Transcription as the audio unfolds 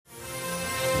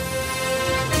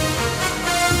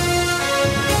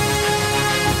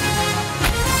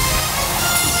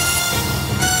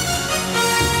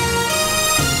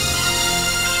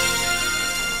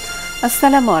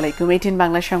আসসালামু আলাইকুম। ATN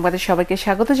বাংলা সংবাদে সবাইকে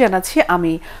স্বাগত জানাচ্ছি।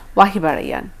 আমি ওয়াহিবা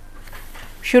রাইয়ান।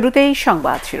 শুরুতেই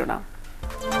সংবাদ শিরোনাম।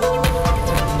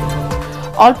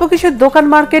 অল্প কিছু দোকান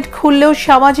মার্কেট খুললেও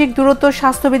সামাজিক দূরত্ব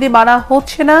স্বাস্থ্যবিধি মানা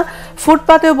হচ্ছে না,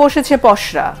 ফুটপাতেও বসেছে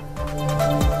পসরা।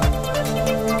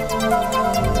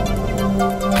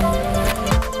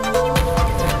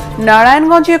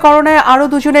 নারায়ণগঞ্জে করোনায় আরো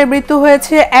দুজনের মৃত্যু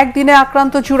হয়েছে, একদিনে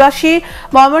আক্রান্ত 84।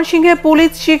 ময়মনসিংহে পুলিশ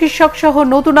চিকিৎসক সহ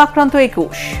নতুন আক্রান্ত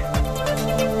 21।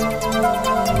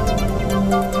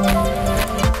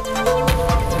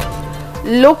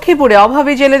 লক্ষ্মীপুরে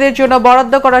অভাবী জেলেদের জন্য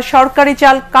বরাদ্দ করা সরকারি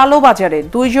চাল কালোবাজারে,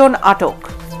 2 জন আটক।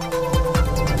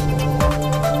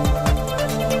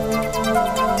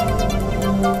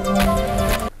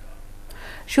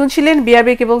 শুনছিলেন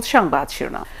বিআরবি কেবল সংবাদ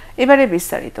শিরোনাম। এবারে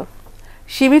বিস্তারিত।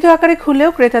 সীমিত আকারে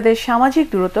খুললেও ক্রেতাদের সামাজিক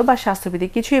দূরত্ব বা স্বাস্থ্যবিধি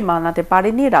কিছুই মানাতে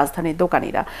পারেনি রাজধানীর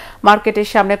দোকানিরা। মার্কেটের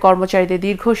সামনে কর্মচারীদের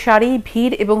দীর্ঘ সারি,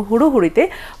 ভিড় এবং হুড়োহুড়িতে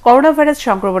করোনা ভাইরাস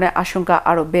সংক্রমণের আশঙ্কা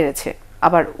আরও বেড়েছে।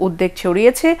 আবার উদ্বেগ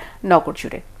ছড়িয়েছে নগর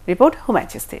জুড়ে। রিপোর্ট হুমায়ুন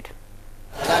চিস্তির।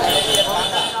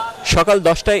 সকাল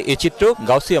 10টায় এই চিত্র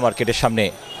গাউসিয়া মার্কেটের সামনে।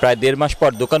 প্রায় 1.5 মাস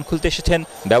পর দোকান খুলতে এসেছেন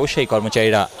ব্যবসায়ী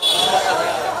কর্মচারীরা,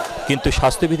 কিন্তু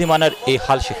স্বাস্থ্যবিধি মানার এই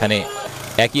হাল সেখানে।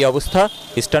 একই অবস্থা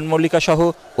ইস্টার্ন মল্লিকা সহ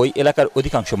ওই এলাকার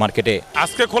অধিকাংশ মার্কেটে।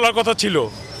 আজকে খোলার কথা ছিল,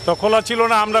 তো খোলা ছিল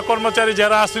না। আমরা কর্মচারী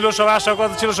যারা আসছিল সবাই আসার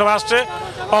কথা ছিল, সবাই আসছে।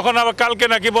 এখন আবার কালকে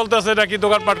নাকি বলতেছে নাকি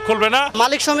দোকানপাট খুলবে না।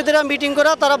 মালিক সমিতিরা মিটিং করে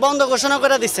তারা বন্ধ ঘোষণা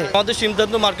করে দিচ্ছে। আমাদের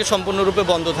সিদ্ধান্ত মার্কেট সম্পূর্ণরূপে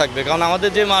বন্ধ থাকবে, কারণ আমাদের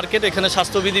যে মার্কেট, এখানে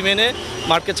স্বাস্থ্যবিধি মেনে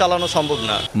মার্কেট চালানো সম্ভব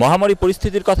না। মহামারী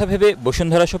পরিস্থিতির কথা ভেবে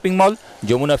Bashundhara shopping mall,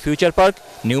 Jamuna future park,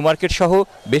 new market সহ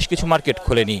বেশ কিছু মার্কেট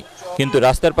খোলেনি। কিন্তু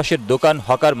রাস্তার পাশের দোকান,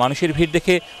 হকার, মানুষের ভিড়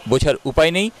দেখে বোঝার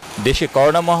উপায় নেই দেশে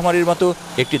করোনা মহামারীর মতো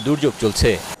একটি দুর্যোগ চলছে।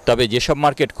 তবে যেসব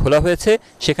মার্কেট খোলা হয়েছে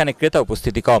সেখানে ক্রেতা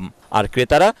উপস্থিতি কম, আর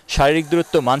ক্রেতারা শারীরিক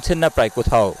দূরত্ব মানছেন না প্রায়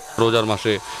কোথাও। রোজার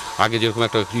মাসে আগে যেরকম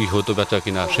একটা কি হতো বেচা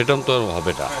কিনা, সেটাও তো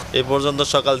হবে না। এই পর্যন্ত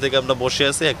সকাল থেকে আমরা বসে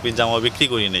আছি, এক পিস জামা বিক্রি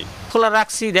করি নেই। খোলা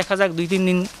রাখছি, দেখা যাক 2-3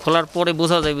 দিন খোলার পরে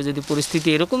বোঝা যাবে। যদি পরিস্থিতি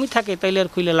এরকমই থাকে তাইলে আর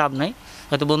খুলে লাভ নাই,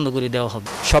 হয়তো বন্ধ করে দেওয়া হবে।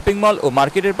 শপিং মল ও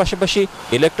মার্কেটের পাশাপাশি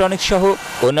ইলেকট্রনিক্স সহ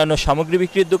অন্যান্য সামগ্রী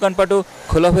বিক্রির দোকানপাটও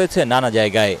খোলা হয়েছে নানা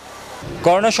জায়গায়।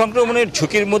 করোনা সংক্রমণের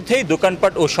ঝুঁকির মধ্যেই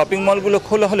দোকানপাট ও শপিং মলগুলো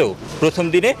খোলা হলেও প্রথম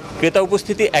দিনে ক্রেতা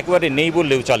উপস্থিতি একেবারে নেই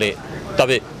বললেও চলে।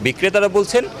 তবে বিক্রেতারা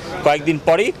বলছেন কয়েকদিন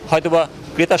পরেই হয়তোবা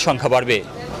ক্রেতার সংখ্যা বাড়বে।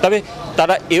 তবে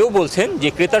তারা এও বলছেন যে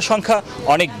ক্রেতার সংখ্যা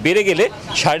অনেক বেড়ে গেলে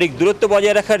শারীরিক দূরত্ব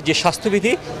বজায় রাখার যে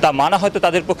স্বাস্থ্যবিধি তা মানা হয়তো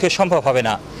তাদের পক্ষে সম্ভব হবে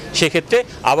না। সেক্ষেত্রে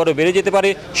আবারও বেড়ে যেতে পারে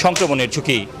সংক্রমণের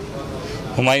ঝুঁকি।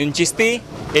 হুমায়ুন চিস্তি,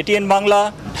 ATN বাংলা,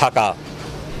 ঢাকা।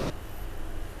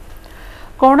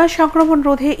 করোনা সংক্রমণ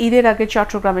রোধে ঈদের আগে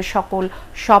চট্টগ্রামের সকল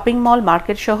শপিং মল,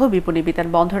 মার্কেট সহ বিপণী বিতান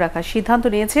বন্ধ রাখার সিদ্ধান্ত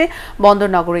নিয়েছে বন্দর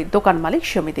নগরীর দোকান মালিক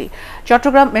সমিতি।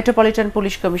 Chittagong metropolitan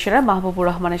police commissioner Mahbubur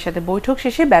রহমানের সাথে বৈঠক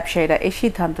শেষে ব্যবসায়ীরা এই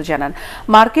সিদ্ধান্ত জানান।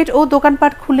 মার্কেট ও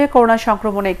দোকানপাট খুললে করোনা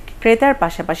সংক্রমণে ক্রেতার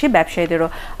পাশাপাশি ব্যবসায়ীদেরও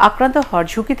আক্রান্ত হওয়ার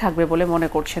ঝুঁকি থাকবে বলে মনে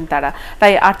করছেন তারা।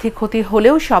 তাই আর্থিক ক্ষতি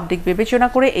হলেও সব দিক বিবেচনা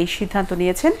করে এই সিদ্ধান্ত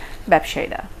নিয়েছেন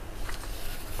ব্যবসায়ীরা।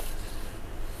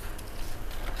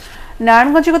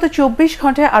 নারায়ণগঞ্জে গত 24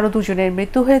 ঘন্টায় আরও 2 জনের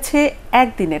মৃত্যু হয়েছে,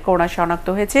 একদিনে করোনা শনাক্ত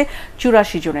হয়েছে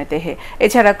 84 জনের দেহে।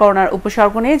 এছাড়া করোনার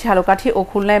উপসর্গ নিয়ে ঝালকাঠি ও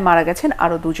খুলনায় মারা গেছেন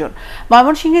আরও 2 জন।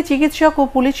 ময়মনসিংহে চিকিৎসক ও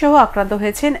পুলিশ সহ আক্রান্ত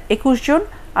হয়েছেন 21 জন।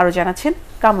 আরও জানাচ্ছেন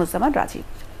কামরুজ্জামান রাজীব।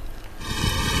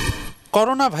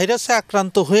 করোনা ভাইরাসে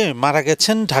আক্রান্ত হয়ে মারা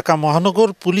গেছেন ঢাকা মহানগর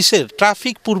পুলিশের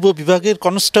ট্রাফিক পূর্ব বিভাগের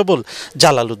কনস্টেবল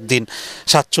জালালউদ্দিন।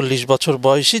 47 বছর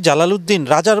বয়সী জালালউদ্দিন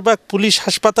রাজারবাগ পুলিশ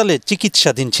হাসপাতালে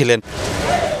চিকিৎসাধীন ছিলেন।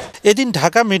 এদিন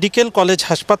ঢাকা মেডিকেল কলেজ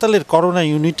হাসপাতালের করোনা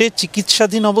ইউনিটে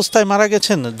চিকিৎসাধীন অবস্থায় মারা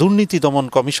গেছেন দুর্নীতি দমন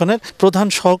কমিশনের প্রধান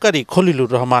সহকারী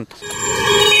খলিলুর রহমান।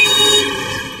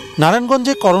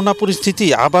 নারায়ণগঞ্জে করোনা পরিস্থিতি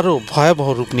আবারও ভয়াবহ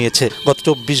রূপ নিয়েছে। গত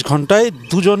 24 ঘন্টায়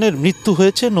 2 জনের মৃত্যু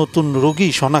হয়েছে, নতুন রোগী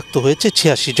শনাক্ত হয়েছে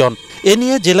 86 জন। এ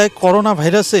নিয়ে জেলায় করোনা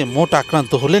ভাইরাসে মোট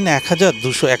আক্রান্ত হলেন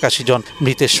 1281 জন,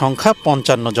 মৃতের সংখ্যা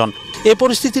 55 জন। এ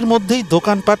পরিস্থিতির মধ্যেই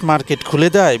দোকানপাট, মার্কেট খুলে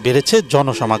দেওয়ায় বেড়েছে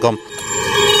জনসমাগম।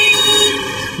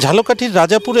 ঝালকাঠির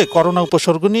রাজাপুরে করোনা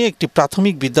উপসর্গ নিয়ে একটি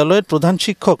প্রাথমিক বিদ্যালয়ের প্রধান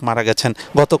শিক্ষক মারা গেছেন।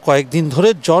 গত কয়েকদিন ধরে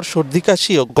জ্বর, সর্দি,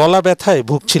 কাশি ও গলা ব্যথায়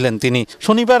ভুগছিলেন তিনি।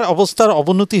 শনিবার অবস্থার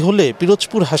অবনতি হলে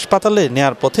পিরোজপুর হাসপাতালে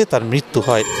নেয়ার পথে তার মৃত্যু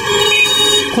হয়।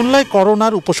 খুলনায়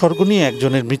করোনার উপসর্গ নিয়ে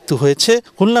একজনের মৃত্যু হয়েছে।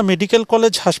 খুলনা মেডিকেল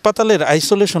কলেজ হাসপাতালের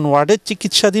আইসোলেশন ওয়ার্ডে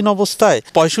চিকিৎসাধীন অবস্থায়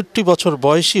 65 বছর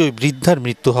বয়সী ওই বৃদ্ধার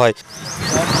মৃত্যু হয়।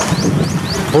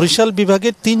 বরিশাল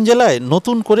বিভাগের 3 জেলায়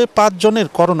নতুন করে 5 জনের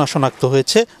করোনা শনাক্ত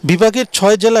হয়েছে। বিভাগের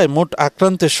 6 জেলায় মোট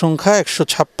আক্রান্তের সংখ্যা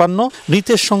 156,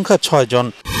 মৃতের সংখ্যা 6 জন।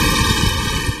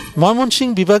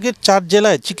 ময়মনসিংহ বিভাগের 4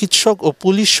 জেলায় চিকিৎসক ও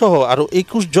পুলিশ সহ আরও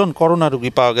 21 জন করোনা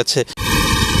রোগী পাওয়া গেছে।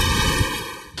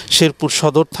 শেরপুর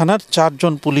সদর থানার 4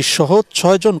 জন পুলিশ সহ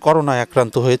 6 জন করোনায়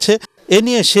আক্রান্ত হয়েছে। এ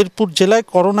নিয়ে শেরপুর জেলায়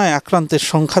করোনায় আক্রান্তের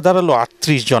সংখ্যা দাঁড়ালো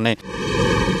 38 জনে।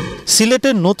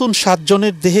 সিলেটের নতুন 7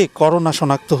 জনের দেহে করোনা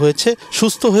শনাক্ত হয়েছে,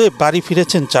 সুস্থ হয়ে বাড়ি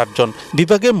ফিরেছেন 4 জন।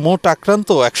 বিভাগে মোট আক্রান্ত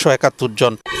 171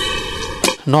 জন।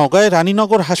 নওগাঁয়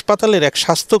রানীনগর হাসপাতালের এক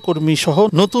স্বাস্থ্যকর্মী সহ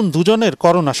নতুন 2 জনের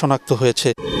করোনা শনাক্ত হয়েছে।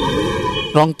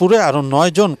 রংপুরে আরও 9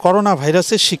 জন করোনা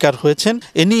ভাইরাসের শিকার হয়েছেন।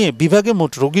 এ নিয়ে বিভাগে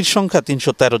মোট রোগীর সংখ্যা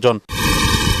 313 জন।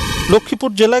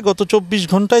 লক্ষ্মীপুর জেলায় গত 24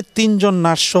 ঘন্টায় 3 জন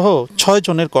নার্স সহ 6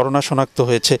 জনের করোনা শনাক্ত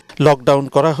হয়েছে। লকডাউন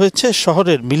করা হয়েছে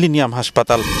শহরের মিলেনিয়াম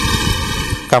হাসপাতাল।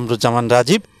 কামরুজ্জামান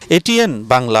রাজীব, ATN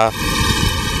বাংলা।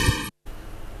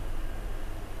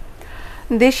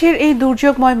 দেশের এই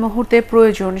দুর্যোগময় মুহূর্তে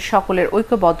প্রয়োজন সকলের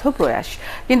ঐক্যবদ্ধ প্রয়াস,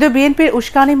 কিন্তু বিএনপির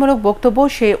উস্কানিমূলক বক্তব্য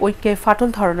সেই ঐক্যে ফাটল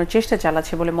ধরানোর চেষ্টা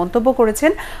চালাচ্ছে বলে মন্তব্য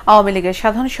করেছেন আওয়ামী লীগের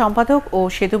সাধারণ সম্পাদক ও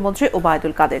সেতুমন্ত্রী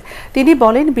ওবায়দুল কাদের। তিনি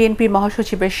বলেন, বিএনপি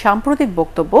মহাসচিবের সাম্প্রতিক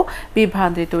বক্তব্য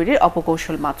বিভ্রান্তি তৈরির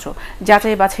অপকৌশল মাত্র।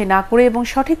 যাচাই বাছাই না করে এবং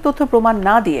সঠিক তথ্য প্রমাণ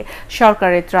না দিয়ে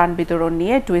সরকারের ত্রাণ বিতরণ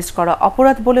নিয়ে টুইস্ট করা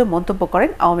অপরাধ বলে মন্তব্য করেন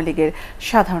আওয়ামী লীগের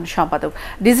সাধারণ সম্পাদক।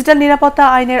 ডিজিটাল নিরাপত্তা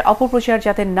আইনের অপপ্রচার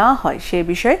যাতে না হয় সে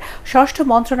বিষয়ে ষষ্ঠ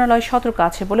মন্ত্রণালয় সতর্ক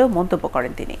আছে বলেও মন্তব্য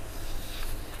করেন তিনি।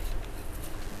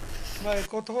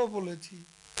 কথাও বলেছি,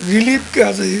 রিলিফ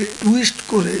কাজে টুইস্ট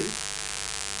করে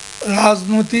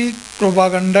রাজনৈতিক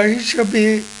প্রপাগান্ডা হিসাবে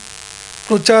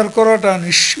প্রচার করাটা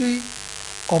নিশ্চয়ই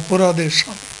অপরাধের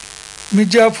সামিল।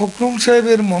 মির্জা ফখরুল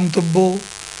সাহেবের মন্তব্য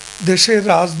দেশের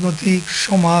রাজনৈতিক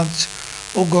সমাজ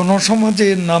ও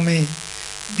গণসমাজের নামে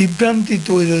বিভ্রান্তি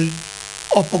তৈরির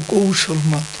অপকৌশল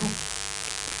মাত্র।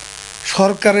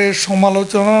 সরকারের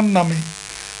সমালোচনার নামে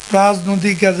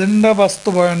রাজনৈতিক এজেন্ডা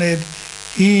বাস্তবায়নের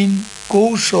হীন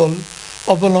কৌশল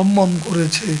অবলম্বন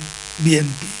করেছে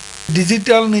বিএনপি।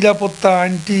 ডিজিটাল নিরাপত্তা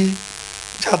আইনটি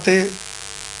যাতে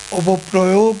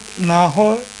অপপ্রয়োগ না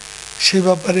হয় সে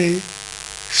ব্যাপারে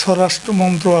স্বরাষ্ট্র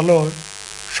মন্ত্রণালয়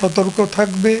সতর্ক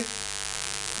থাকবে।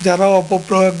 যারা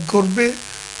অপপ্রয়োগ করবে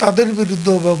তাদের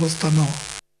বিরুদ্ধে ব্যবস্থা নেওয়া।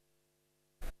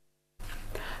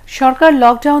 সরকার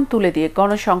লকডাউন তুলে দিয়ে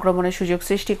গণসংক্রমণের সুযোগ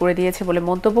সৃষ্টি করে দিয়েছে বলে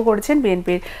মন্তব্য করেছেন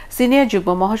বিএনপির সিনিয়র যুগ্ম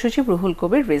মহাসচিব রুহুল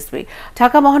কবির রিজভী।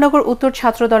 ঢাকা মহানগর উত্তর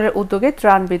ছাত্র দলের উদ্যোগে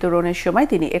ত্রাণ বিতরণের সময়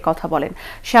তিনি একথা বলেন।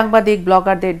 সাংবাদিক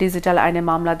ব্লগারদের ডিজিটাল আইনে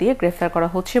মামলা দিয়ে গ্রেফতার করা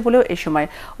হচ্ছে বলেও এ সময়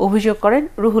অভিযোগ করেন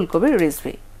রুহুল কবির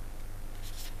রিজভী।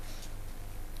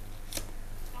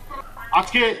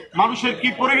 আজকে মানুষের কি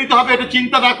পরিণতি হবে এটা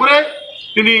চিন্তা না করে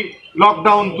তিনি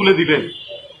লকডাউন তুলে দিলেন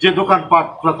যে দোকানপাট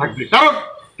খোলা থাকবে। কারণ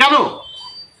কেন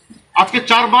আজকে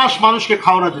 4 মাস মানুষকে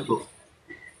খাওয়ানো যেত,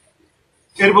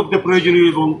 এর মধ্যে প্রয়োজনীয়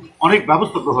এবং অনেক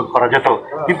ব্যবস্থা গ্রহণ করা যেত,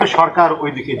 কিন্তু সরকার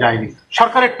ওই দিকে যায়নি।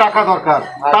 সরকারের টাকা দরকার,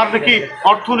 তার নাকি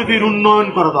অর্থনীতির উন্নয়ন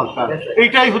করা দরকার,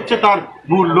 এইটাই হচ্ছে তার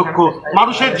মূল লক্ষ্য।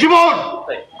 মানুষের জীবন,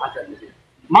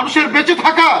 মানুষের বেঁচে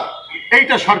থাকা,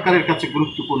 এইটা সরকারের কাছে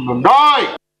গুরুত্বপূর্ণ নয়।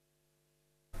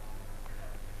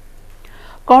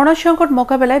 করোনা সংকট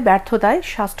মোকাবেলায় ব্যর্থতায়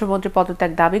স্বাস্থ্যমন্ত্রী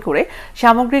পদত্যাগ দাবি করে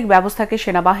সামগ্রিক ব্যবস্থাকে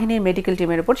সেনাবাহিনীর মেডিকেল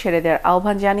টিমের উপর ছেড়ে দেওয়ার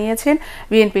আহ্বান জানিয়েছেন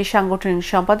বিএনপির সাংগঠনিক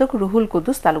সম্পাদক রুহুল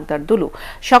কুদ্দুস তালুকদার দুলু।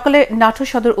 সকালে নাটোর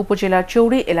সদর উপজেলার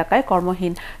চৌরি এলাকায়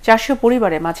কর্মহীন 400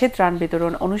 পরিবারের মাঝে ত্রাণ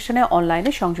বিতরণ অনুষ্ঠানে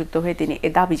অনলাইনে সংযুক্ত হয়ে তিনি এ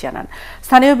দাবি জানান।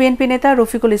 স্থানীয় বিএনপি নেতা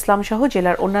রফিকুল ইসলাম সহ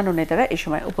জেলার অন্যান্য নেতারা এ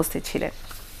সময় উপস্থিত ছিলেন।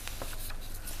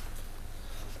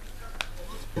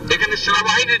 এখানে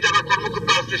সেনাবাহিনীর যারা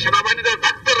কর্মকর্তা আছে, সেনাবাহিনীর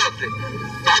ডাক্তার আছে,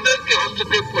 তাদেরকে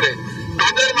হস্তক্ষেপ করে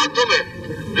তাদের মাধ্যমে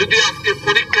যদি আজকে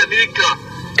পরীক্ষা নিরীক্ষা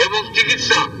এবং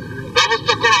চিকিৎসা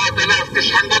ব্যবস্থা করা হয়, তাহলে আজকে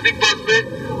সাংবাদিক বাঁচবে,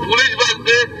 পুলিশ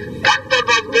বাঁচবে, ডাক্তার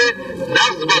বাঁচবে,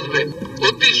 নার্স বাঁচবে।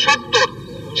 অতি সত্বর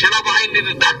সেনাবাহিনীর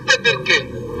ডাক্তারদেরকে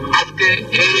আজকে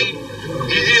এই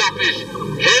ডিজি অফিস,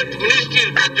 হেলথ মিনিস্ট্রির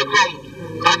কার্যক্রম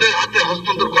তাদের হাতে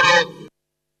হস্তান্তর করা হোক।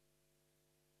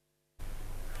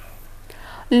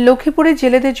 লক্ষ্মীপুরে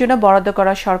জেলেদের জন্য বরাদ্দ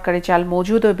করা সরকারি চাল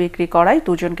মজুদ ও বিক্রি করায়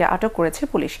 2 জনকে আটক করেছে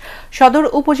পুলিশ। সদর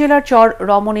উপজেলার চর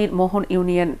রমণীর মোহন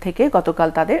ইউনিয়ন থেকে গতকাল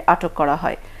তাদের আটক করা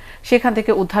হয়। সেখান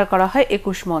থেকে উদ্ধার করা হয়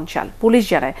 21 মণ চাল। পুলিশ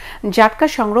জানায়, জাটকা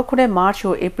সংরক্ষণে মার্চ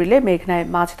ও এপ্রিলে মেঘনায়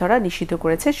মাছ ধরা নিষিদ্ধ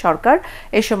করেছে সরকার।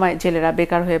 এ সময় জেলেরা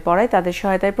বেকার হয়ে পড়ায় তাদের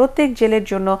সহায়তায় প্রত্যেক জেলের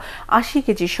জন্য 80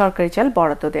 কেজি সরকারি চাল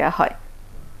বরাদ্দ দেওয়া হয়।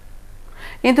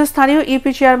 কিন্তু স্থানীয়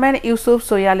ইউপি চেয়ারম্যান ইউসুফ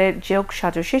সোয়ালের যোগ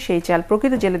সাজসে সেই চাল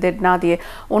প্রকৃত জেলেদের না দিয়ে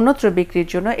অন্যত্র বিক্রির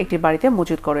জন্য একটি বাড়িতে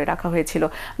মজুত করে রাখা হয়েছিল।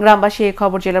 গ্রামবাসী এই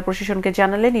খবর জেলা প্রশাসনকে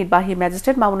জানালে নির্বাহী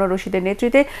ম্যাজিস্ট্রেট মামুনুর রশিদের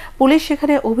নেতৃত্বে পুলিশ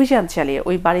সেখানে অভিযান চালিয়ে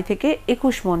ওই বাড়ি থেকে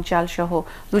 21 মণ চাল সহ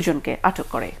 2 জনকে আটক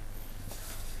করে।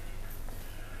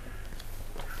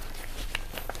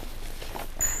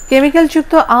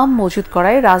 কেমিক্যালযুক্ত আম মজুত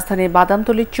করায় রাজধানীর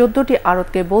বাদামতলীর 14টি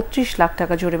আড়তকে 32 লাখ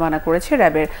টাকা জরিমানা করেছে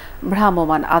র্যাবের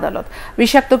ভ্রাম্যমাণ আদালত।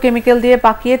 বিষাক্ত কেমিক্যাল দিয়ে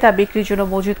পাকিয়ে তা বিক্রির জন্য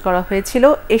মজুত করা হয়েছিল।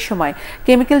 এ সময়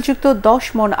কেমিক্যালযুক্ত 10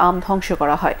 মণ আম ধ্বংস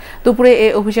করা হয়। দুপুরে এ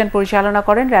অভিযান পরিচালনা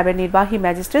করেন র্যাবের নির্বাহী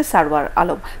ম্যাজিস্ট্রেট সারওয়ার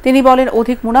আলম। তিনি বলেন,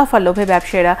 অধিক মুনাফার লোভে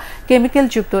ব্যবসায়ীরা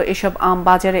কেমিক্যালযুক্ত এসব আম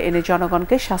বাজারে এনে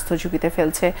জনগণকে স্বাস্থ্য ঝুঁকিতে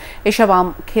ফেলছে। এসব আম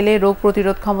খেলে রোগ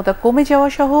প্রতিরোধ ক্ষমতা কমে যাওয়া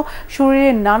সহ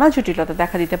শরীরে নানা জটিলতা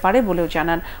দেখা দিতে পারে বলেও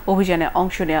জানান অভিযানে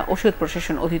অংশ নেওয়া ওষুধ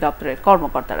প্রশাসন অধিদপ্তরের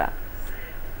কর্মকর্তারা।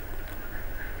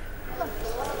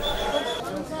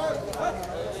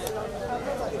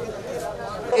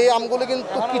 এই আমগুলো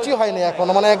কিন্তু কিছু হয়নি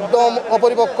এখনো, মানে একদম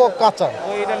অপরিপক্ক কাঁচা।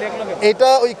 এটা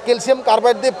ওই ক্যালসিয়াম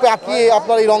কার্বাইড দিয়ে পাকিয়ে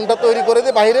আপনার এই রংটা তৈরি করে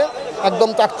দিয়ে বাইরে একদম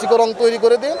চাকচিক রং তৈরি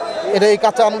করে দিয়ে এটা এই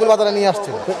কাঁচা আমগুলো বাজারে নিয়ে আসছে।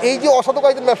 তো এই যে অসাধু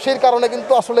কয়েকজন ব্যবসায়ীর কারণে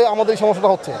কিন্তু আসলে আমাদের এই সমস্যাটা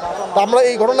হচ্ছে। তো আমরা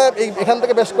এই ঘটনায় এখান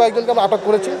থেকে বেশ কয়েকজনকে আমরা আটক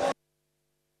করেছি।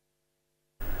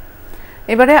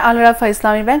 এবারে আল রাফা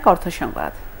ইসলামী ব্যাংক অর্থ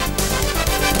সংবাদ।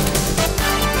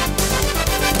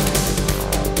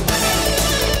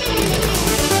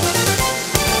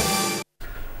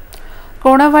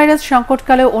 করোনা ভাইরাস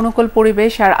সংকটকালে অনুকূল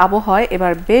পরিবেশ আর আবহাওয়ায়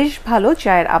এবার বেশ ভালো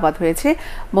চায়ের আবাদ হয়েছে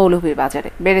মৌলভীবাজারে।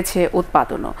 বেড়েছে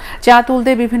উৎপাদনও। চা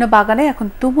তুলতে বিভিন্ন বাগানে এখন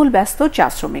তুমুল ব্যস্ত চা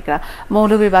শ্রমিকরা।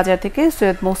 মৌলভীবাজার থেকে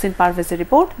সৈয়দ মহসিন পারভেজের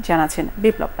রিপোর্ট, জানাচ্ছেন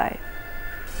বিপ্লব রায়।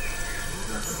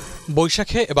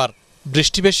 বৈশাখে এবার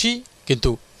বৃষ্টি বেশি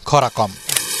কিন্তু খরা কম,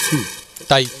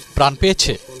 তাই প্রাণ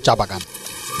পেয়েছে চা বাগান।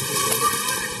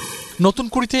 নতুন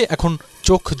কুড়িতে এখন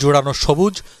চোখ জোড়ানো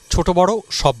সবুজ ছোট বড়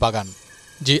সব বাগান।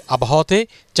 যে আবহাওয়াতে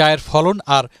চায়ের ফলন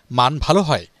আর মান ভালো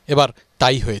হয়, এবার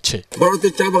তাই হয়েছে।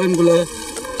 ভারতের চা বাগানগুলো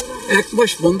 1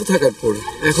 মাস বন্ধ থাকার পর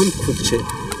এখন খুঁজছে,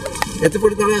 এতে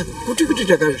করে তারা কোটি কোটি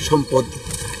টাকার সম্পদ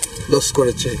লস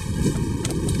করেছে,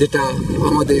 যেটা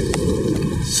আমাদের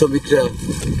শ্রমিকরা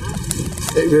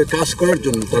কাজ করার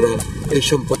জন্য তারা এই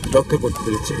সম্পদ রক্ষা করতে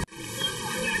পেরেছে।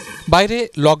 বাইরে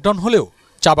লকডাউন হলেও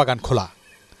চা বাগান খোলা।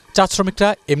 চা শ্রমিকরা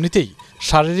এমনিতেই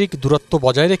শারীরিক দূরত্ব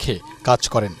বজায় রেখে কাজ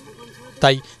করেন,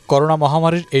 তাই করোনা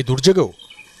মহামারীর এই দুর্যোগেও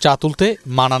চা তুলতে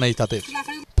মানা নেই তাদের।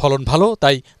 ফলন ভালো,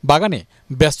 তাই বাগানে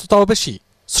ব্যস্ততাও বেশি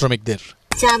শ্রমিকদের।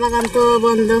 চা বাগান তো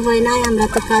বন্ধ হয় নাই, আমরা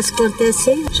তো কাজ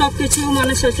করতেছি। সবকিছু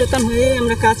মানে সচেতন হয়ে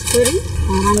আমরা কাজ করি।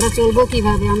 আমরা চলবো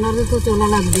কিভাবে, আমাদের তো চলা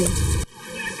লাগবে।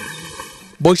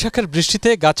 বৈশাখের বৃষ্টিতে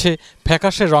গাছে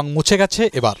ফ্যাকাশে রং মুছে গেছে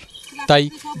এবার, তাই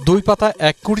 2 পাতা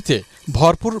 1 কুড়িতে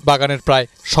ভরপুর বাগানের প্রায়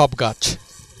সব গাছ।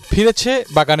 ফিরেছে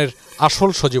বাগানের আসল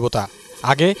সজীবতা।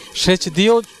 আগে সেচ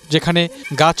দিয়েও যেখানে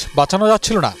গাছ বাঁচানো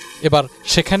যাচ্ছিল না, এবার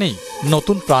সেখানেই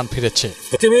নতুন প্রাণ ফিরেছে।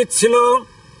 পৃথিবীর ছিল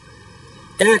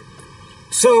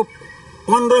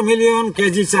 115 মিলিয়ন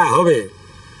কেজি চা হবে,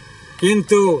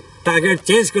 কিন্তু টার্গেট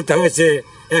চেঞ্জ করতে হয়েছে।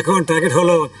 এখন টার্গেট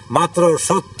হলো মাত্র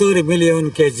 70 মিলিয়ন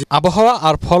কেজি। আবহাওয়া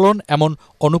আর ফলন এমন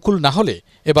অনুকূল না হলে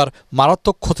এবার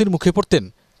মারাত্মক ক্ষতির মুখে পড়তেন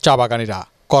চা বাগানিরা।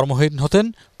 কর্মহীন হতেন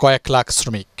কয়েক লাখ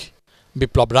শ্রমিক।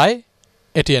 বিপ্লব রায়,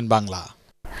 ATN বাংলা।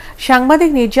 সাংবাদিক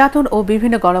নির্যাতন ও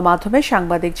বিভিন্ন গণমাধ্যমে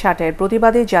সাংবাদিক ছাঁটাইয়ের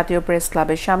প্রতিবাদে জাতীয় প্রেস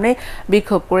ক্লাবের সামনে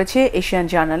বিক্ষোভ করেছে এশিয়ান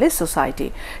জার্নালিস্ট সোসাইটি।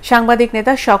 সাংবাদিক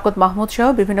নেতা শওকত মাহমুদ সহ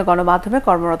বিভিন্ন গণমাধ্যমে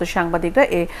কর্মরত সাংবাদিকরা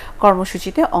এ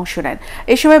কর্মসূচিতে অংশ নেন।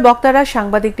 এ সময় বক্তারা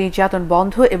সাংবাদিক নির্যাতন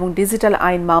বন্ধ এবং ডিজিটাল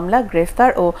আইন মামলা,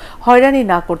 গ্রেফতার ও হয়রানি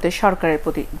না করতে সরকারের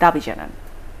প্রতি দাবি জানান।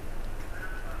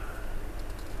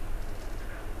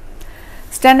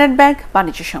 স্ট্যান্ডার্ড ব্যাংক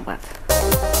বাণিজ্য সংবাদ।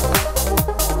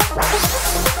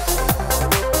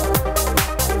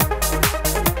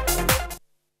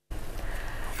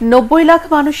 $90 লাখ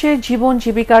মানুষের জীবন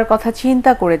জীবিকার কথা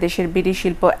চিন্তা করে দেশের বিড়ি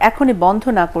শিল্প এখনই বন্ধ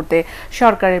না করতে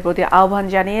সরকারের প্রতি আহ্বান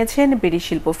জানিয়েছেন বিড়ি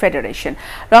শিল্প ফেডারেশন।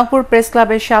 রংপুর প্রেস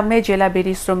ক্লাবের সামনে জেলা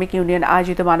বিড়ি শ্রমিক ইউনিয়ন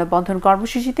আয়োজিত মানববন্ধন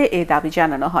কর্মসূচিতে এই দাবি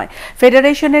জানানো হয়।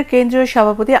 ফেডারেশনের কেন্দ্রীয়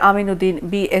সভাপতি আমিনুদ্দিন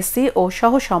BSc ও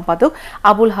সহ সম্পাদক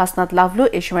আবুল হাসনাত লাভলু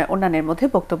এ সময় অন্যান্যের মধ্যে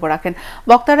বক্তব্য রাখেন।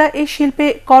 বক্তারা এই শিল্পে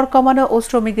কর কমানো ও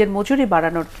শ্রমিকদের মজুরি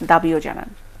বাড়ানোর দাবিও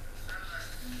জানান।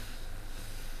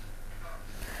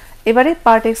 এবারে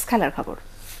পার্টেক্স খেলার খবর।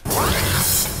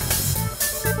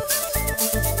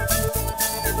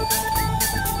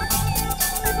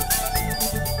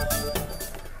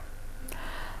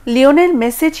 লিওনেল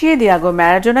মেসি, দিয়াগো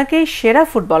ম্যারাডোনাকে সেরা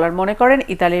ফুটবলার মনে করেন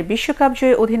ইতালির বিশ্বকাপ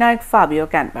জয়ী অধিনায়ক ফাবিও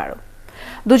ক্যানভারো।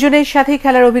 দুজনের সাথেই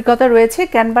খেলার অভিজ্ঞতা রয়েছে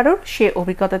ক্যানভারোর। সে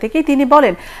অভিজ্ঞতা থেকেই তিনি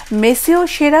বলেন, মেসিও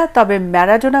সেরা, তবে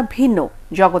ম্যারাডোনা ভিন্ন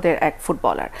জগতের এক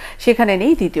ফুটবলার, সেখানে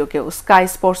নেই দ্বিতীয় কেউ। স্কাই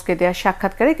স্পোর্টসকে দেওয়া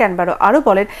সাক্ষাৎকারে ক্যানভারো আরও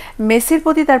বলেন, মেসির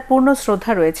প্রতি তার পূর্ণ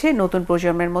শ্রদ্ধা রয়েছে। নতুন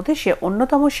প্রজন্মের মধ্যে সে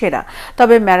অন্যতম সেরা,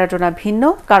 তবে ম্যারাডোনা ভিন্ন,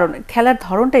 কারণ খেলার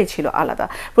ধরনটাই ছিল আলাদা।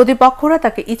 প্রতিপক্ষরা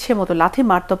তাকে ইচ্ছে মতো লাথি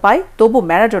মারতে পায়, তবু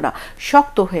ম্যারাডোনা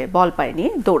শক্ত হয়ে বল পায়ে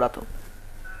নিয়ে দৌড়াত।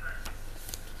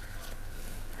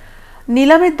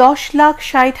 নিলামে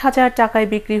 10,60,000 টাকায়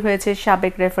বিক্রি হয়েছে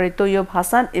সাবেক রেফারি তৈয়ব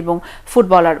হাসান এবং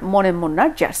ফুটবলার মনে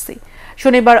মুন্নার জার্সি।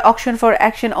 শনিবার অকশন ফর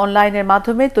অ্যাকশন অনলাইনের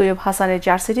মাধ্যমে তৈয়ব হাসানের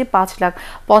জার্সিটি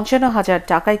 5,55,000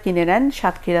 টাকায় কিনে নেন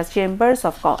সাতক্ষীরা চেম্বার্স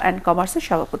অফ অ্যান্ড কমার্সের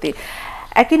সভাপতি।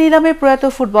 একই নিলামে প্রয়াত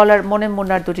ফুটবলার মনে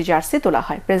মুন্নার দুটি জার্সি তোলা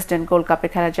হয়। প্রেসিডেন্ট গোল্ড কাপে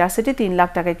খেলার জার্সিটি 3 লাখ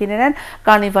টাকায় কিনে নেন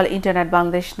কার্নিভাল ইন্টারনেট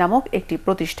বাংলাদেশ নামক একটি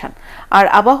প্রতিষ্ঠান। আর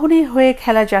আবাহনী হয়ে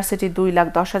খেলার জার্সিটি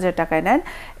 2,10,000 টাকায় নেন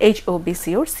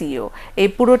HOBCOর সিইও। এই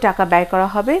পুরো টাকা ব্যয় করা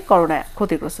হবে করোনা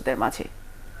ক্ষতিগ্রস্তদের মাঝে।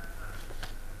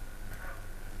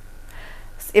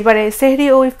 এবারে সেহরি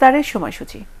ও ইফতারের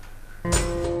সময়সূচি।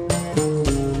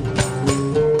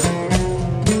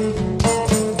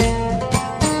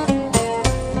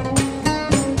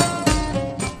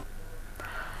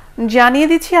 জানিয়ে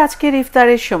দিচ্ছি আজকের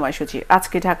ইফতারের সময়সূচি।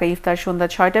 আজকে ঢাকা ইফতার সন্ধ্যা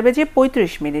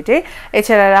 6:35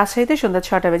 এছাড়া রাজশাহীতে সন্ধ্যা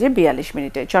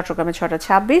 6:42, চট্টগ্রামে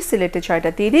 6:26, সিলেটে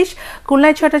 6:30,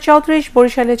 খুলনায় 6:34,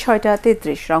 বরিশালে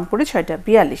 6:33, রংপুরে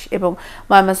 6:42 এবং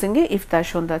ময়মনসিংহে ইফতার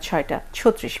সন্ধ্যা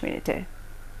 6:36।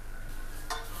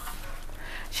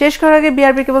 শেষ করার আগে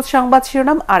বিআরবি কেবল সংবাদ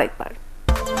শিরোনাম আরেকবার।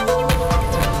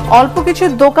 অল্প কিছু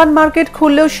দোকান মার্কেট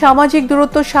খুললেও সামাজিক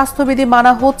দূরত্ব স্বাস্থ্যবিধি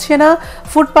মানা হচ্ছে না,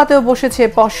 ফুটপাতেও বসেছে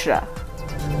পসরা।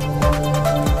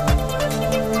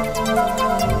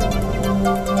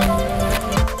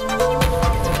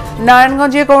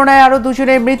 নারায়ণগঞ্জে করোনায় আরো 2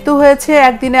 জনের মৃত্যু হয়েছে,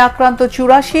 একদিনে আক্রান্ত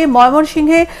 84,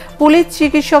 ময়মনসিংহে পুলিশ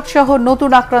চিকিৎসক সহ নতুন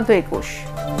আক্রান্ত 21।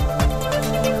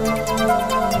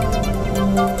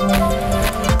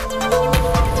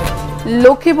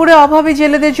 লক্ষ্মীপুরে অভাবী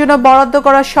জেলেদের জন্য বরাদ্দ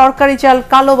করা সরকারি চাল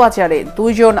কালোবাজারে, 2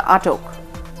 জন আটক।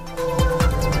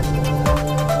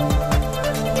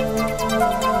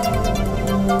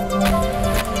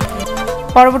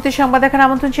 পরবর্তী সংবাদ দেখার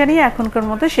আমন্ত্রণ জানিয়ে এখনকার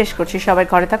মতো শেষ করছি। সবাই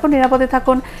ঘরে থাকুন, নিরাপদে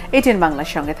থাকুন, ATN বাংলার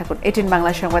সঙ্গে থাকুন। ATN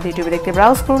বাংলা সংবাদ ইউটিউবে দেখতে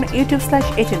ব্রাউজ করুন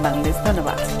youtube/ATN Bangla।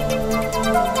 ধন্যবাদ।